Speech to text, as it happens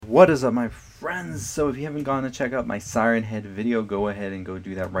What is up, my friends? So if you haven't gone to check out my Siren Head video, go ahead and go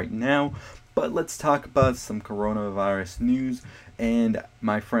do that right now. But let's talk about some coronavirus news. And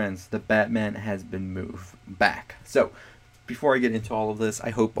my friends, the Batman has been moved back. So before I get into all of this,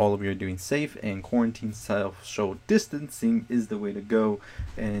 I hope all of you are doing safe, and quarantine social distancing is the way to go,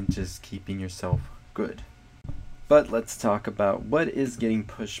 and just keeping yourself good. But let's talk about what is getting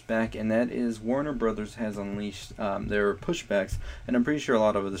pushed back, and that is Warner Brothers has unleashed their pushbacks, and I'm pretty sure a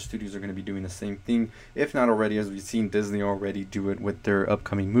lot of other studios are going to be doing the same thing, if not already, as we've seen Disney already do it with their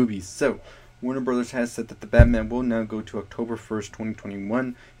upcoming movies. So Warner Brothers has said that the Batman will now go to October 1st,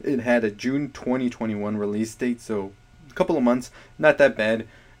 2021. It had a June 2021 release date, so a couple of months, not that bad.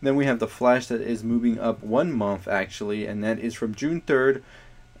 Then we have The Flash that is moving up 1 month actually, and that is from June 3rd,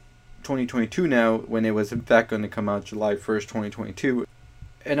 2022 now, when it was in fact going to come out July 1st, 2022.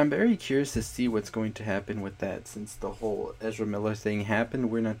 And I'm very curious to see what's going to happen with that, since the whole Ezra Miller thing happened.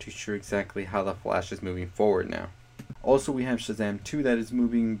 We're not too sure exactly how The Flash is moving forward now. Also, we have Shazam 2 that is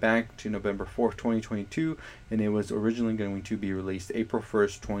moving back to November 4th, 2022, and it was originally going to be released April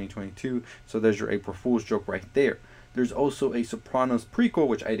 1st, 2022, so there's your April Fool's joke right there. There's also a Sopranos prequel,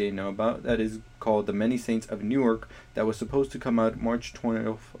 which I didn't know about, that is called The Many Saints of Newark, that was supposed to come out March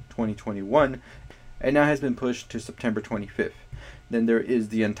 20th, 2021, and now has been pushed to September 25th. Then there is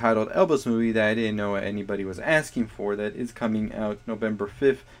the Untitled Elvis movie that I didn't know anybody was asking for, that is coming out November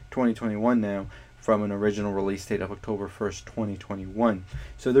 5th, 2021 now, from an original release date of October 1st, 2021.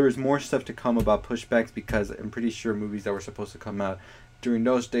 So there is more stuff to come about pushbacks, because I'm pretty sure movies that were supposed to come out during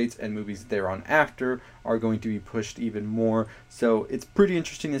those dates and movies thereon after are going to be pushed even more. So it's pretty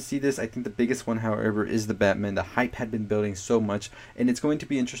interesting to see this. I think the biggest one, however, is the Batman. The hype had been building so much, and it's going to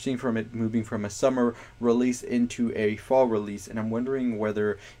be interesting from it moving from a summer release into a fall release, and I'm wondering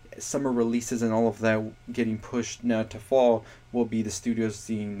whether summer releases and all of that getting pushed now to fall will be the studios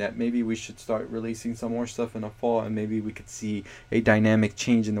seeing that maybe we should start releasing some more stuff in the fall, and maybe we could see a dynamic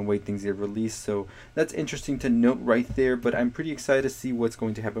change in the way things get released. So that's interesting to note right there. But I'm pretty excited to see what's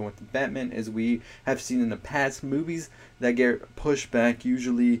going to happen with the Batman. As we have seen in the past, movies that get pushed back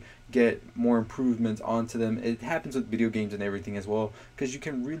usually get more improvements onto them. It happens with video games and everything as well, because you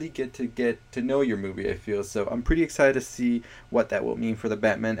can really get to know your movie, I feel. So I'm pretty excited to see what that will mean for the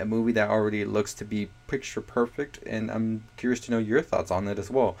Batman, a movie that already looks to be picture perfect, and I'm curious to know your thoughts on it as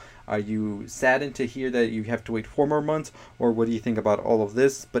well. Are you saddened to hear that you have to wait 4 more months, or what do you think about all of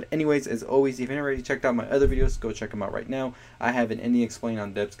this? But anyways, as always, if you haven't already checked out my other videos, go check them out right now. I have an Ending Explained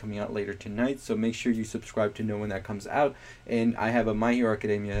on Debs coming out later tonight, so make sure you subscribe to know when that comes out. And I have a My Hero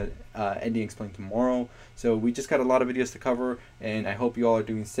Academia Ending Explained tomorrow. So we just got a lot of videos to cover, and I hope you all are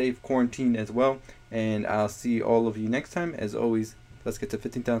doing safe, quarantine as well. And I'll see all of you next time. As always, let's get to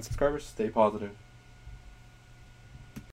 15,000 subscribers. Stay positive.